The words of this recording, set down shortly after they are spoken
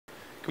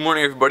Good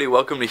morning everybody,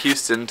 welcome to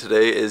Houston.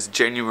 Today is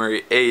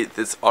January 8th,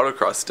 it's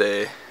Autocross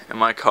day, and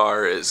my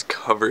car is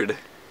covered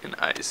in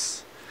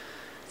ice.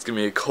 It's gonna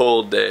be a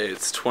cold day,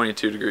 it's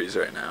 22 degrees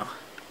right now.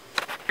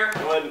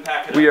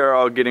 We are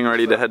all getting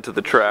ready to head to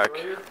the track.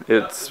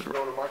 It's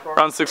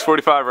around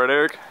 6:45, right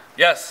Eric?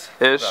 Yes.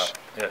 Ish.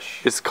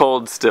 Ish. It's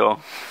cold still.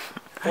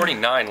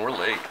 49, we're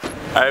late.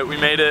 Alright, we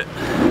made it.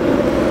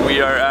 We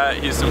are at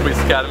Houston Police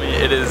Academy.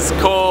 It is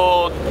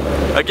cold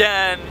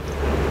again.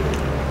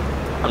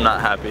 I'm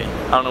not happy.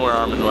 I don't know where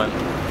Armin went.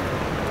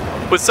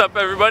 What's up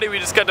everybody? We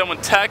just got done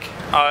with tech.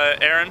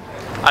 Aaron,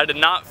 I did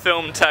not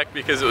film tech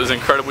because it was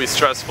incredibly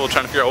stressful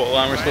trying to figure out what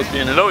line we're supposed to be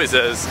in. It always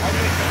is.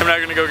 I'm not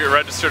gonna go get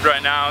registered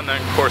right now and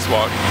then course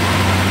walk.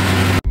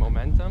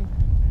 Momentum.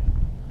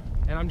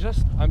 And I'm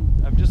just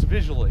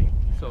visually.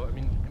 So I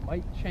mean it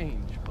might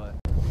change, but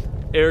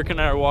Eric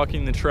and I are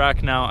walking the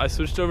track now. I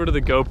switched over to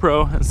the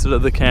GoPro instead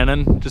of the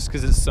Canon just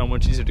because it's so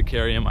much easier to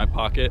carry in my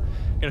pocket.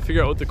 I'm gonna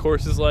figure out what the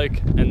course is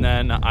like, and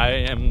then I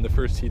am the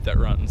first heat that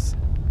runs.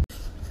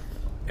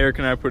 Eric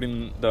and I are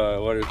putting the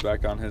letters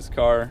back on his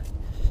car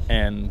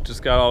and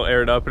just got all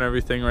aired up and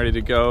everything ready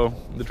to go.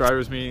 The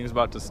driver's meeting is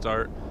about to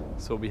start,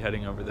 so we'll be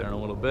heading over there in a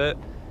little bit.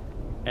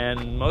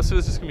 And most of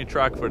it's just gonna be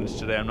track footage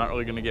today. I'm not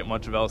really gonna get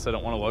much of else. I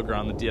don't want to lug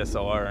around the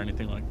DSLR or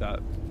anything like that.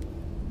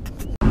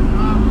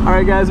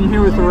 Alright guys, I'm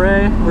here with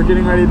Ray. We're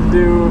getting ready to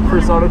do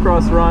first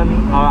autocross run.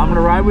 I'm going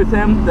to ride with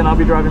him, then I'll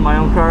be driving my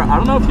own car. I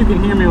don't know if you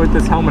can hear me with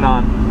this helmet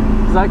on,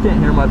 because I can't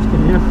hear much,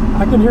 can you?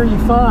 I can hear you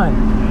fine.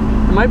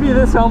 It might be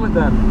this helmet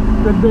then.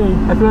 Could be.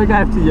 I feel like I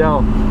have to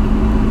yell.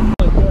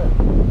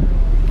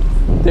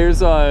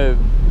 There's a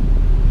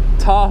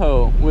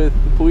Tahoe with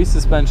the police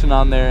suspension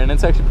on there, and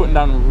it's actually putting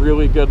down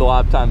really good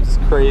lap times.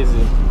 It's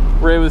crazy.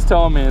 Ray was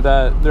telling me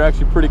that they're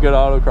actually pretty good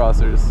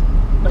autocrossers.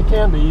 They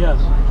can be, yes.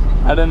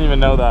 I didn't even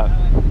know that.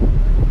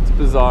 It's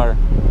bizarre.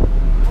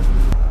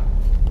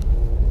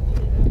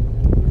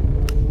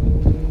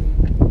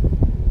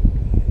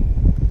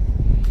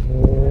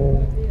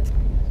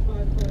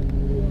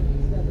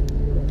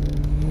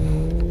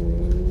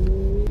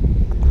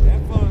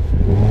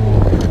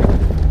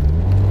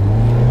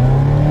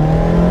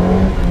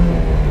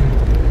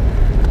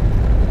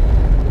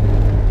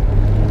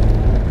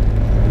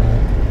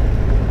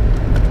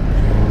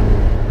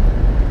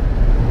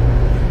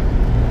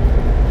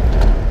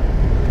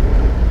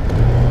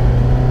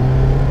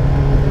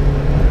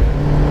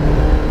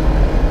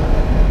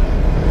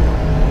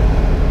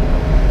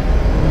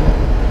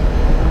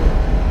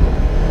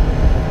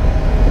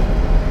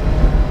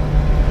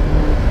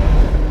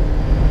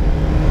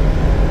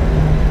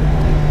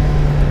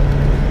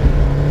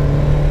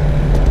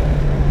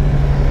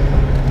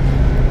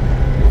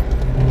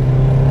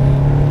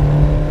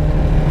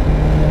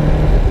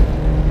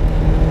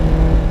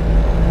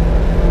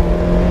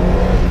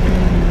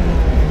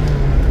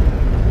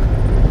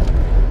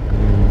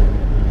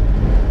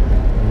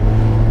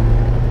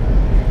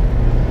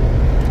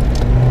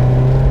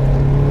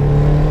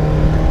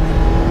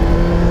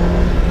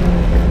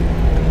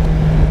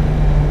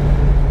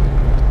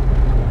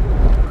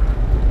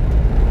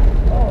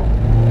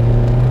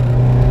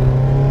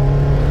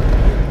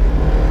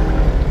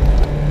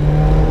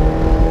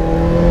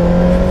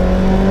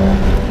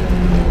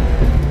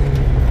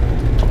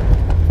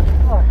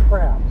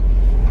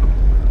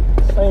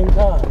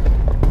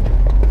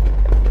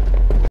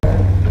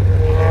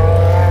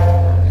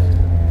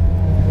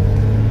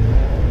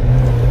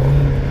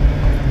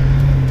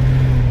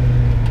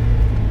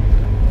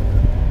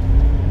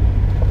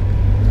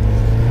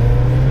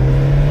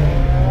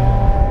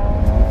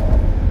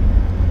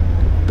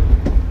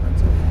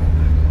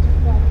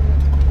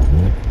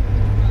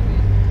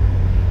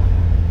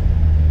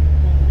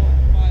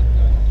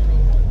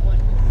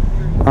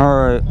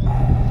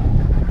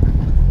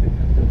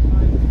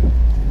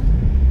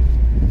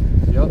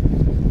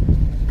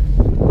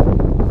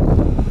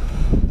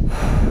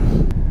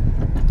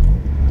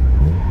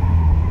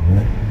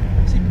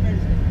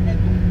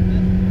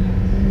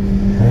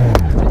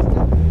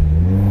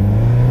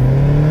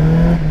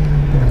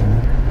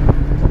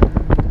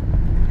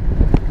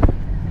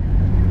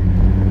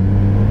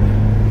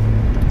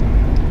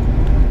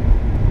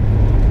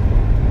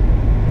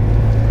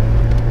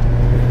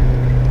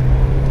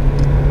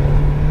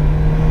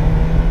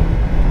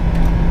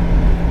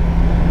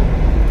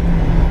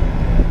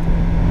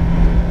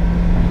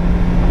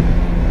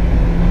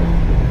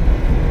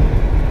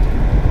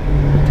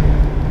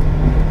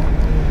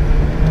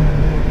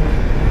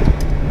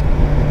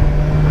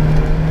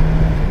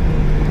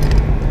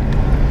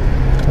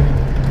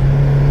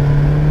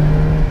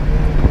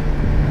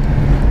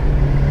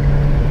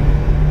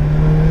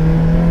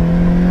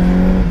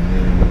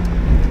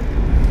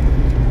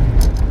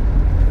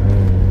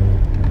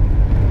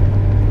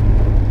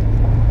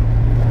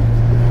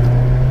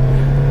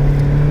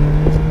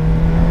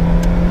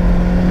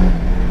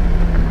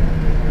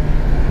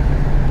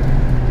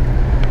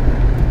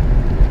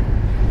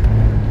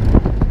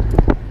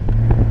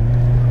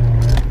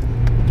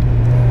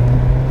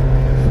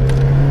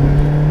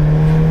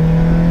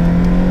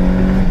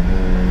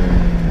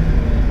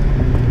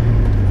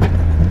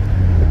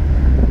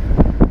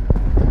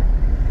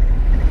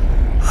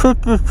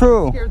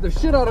 62. Scared the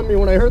shit out of me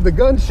when I heard the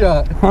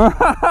gunshot.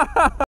 Whatever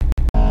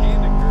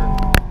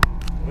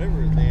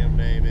his damn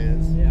name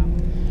is. Yeah.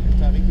 Every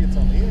time he gets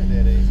on the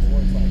internet anymore,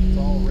 it's like it's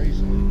all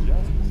racial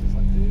injustice. It's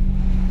like, dude.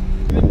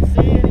 You didn't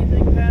see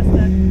anything past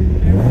that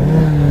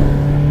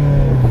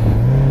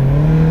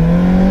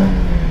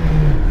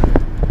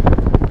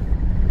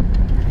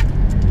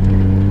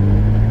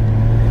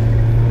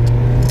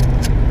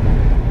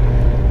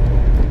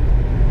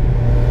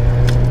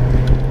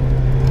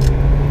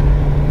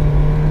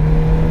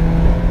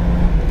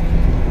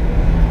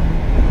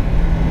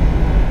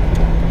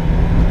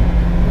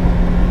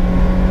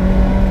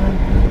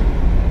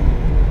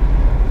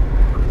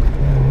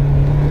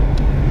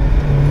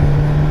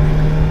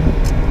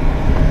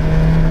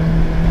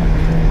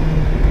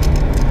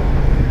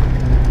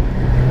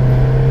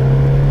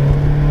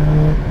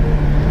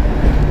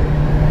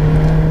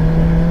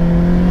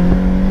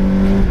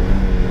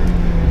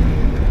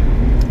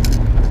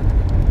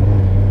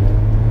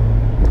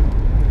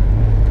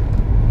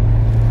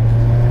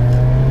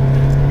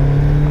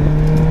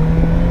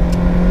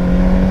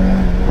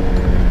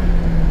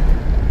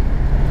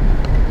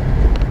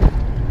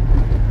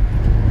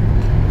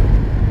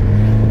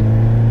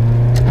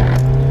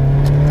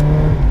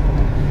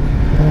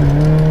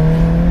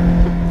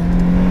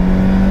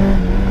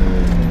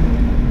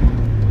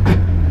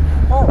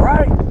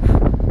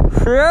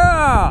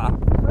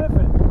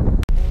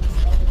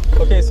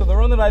Okay, so the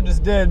run that I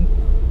just did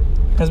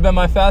has been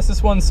my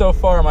fastest one so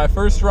far. My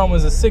first run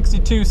was a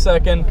 62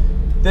 second.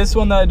 This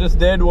one that I just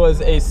did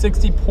was a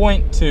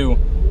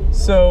 60.2.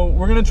 So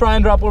we're gonna try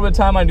and drop a little bit of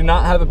time. I do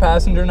not have a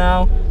passenger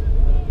now.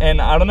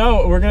 And I don't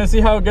know, we're gonna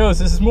see how it goes.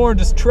 This is more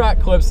just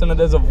track clips than it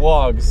is a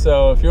vlog.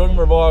 So if you're looking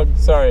for a vlog,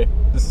 sorry,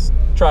 this is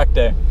track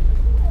day.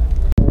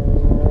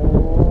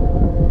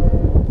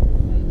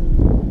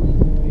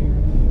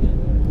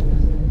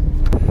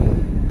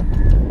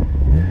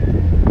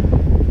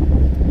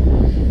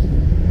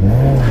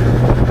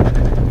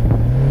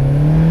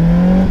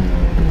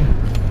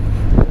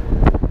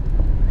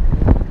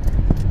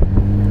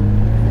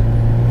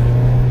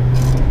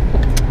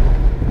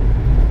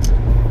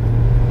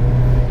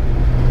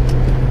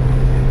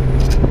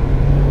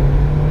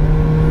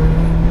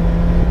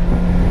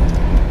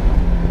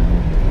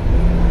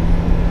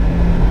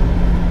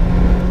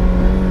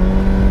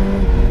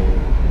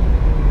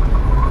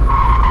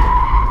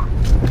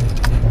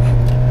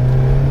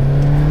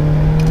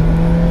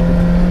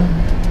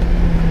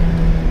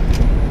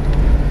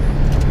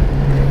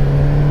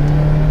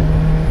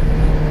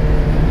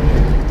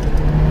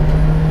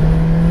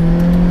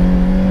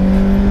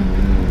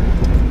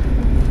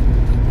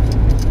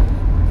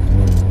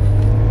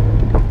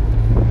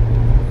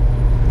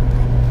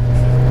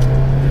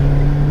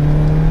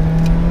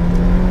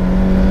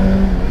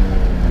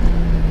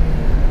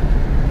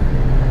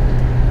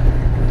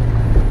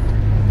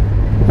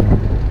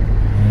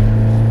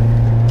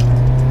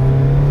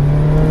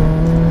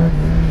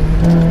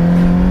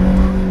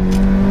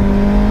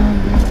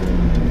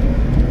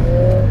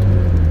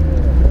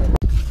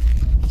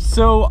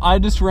 So I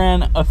just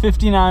ran a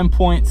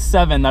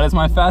 59.7. That is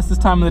my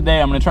fastest time of the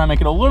day. I'm gonna try and make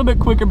it a little bit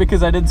quicker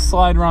because I did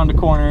slide around a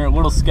corner, a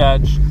little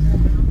sketch.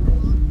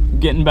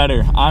 Getting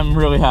better. I'm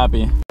really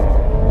happy.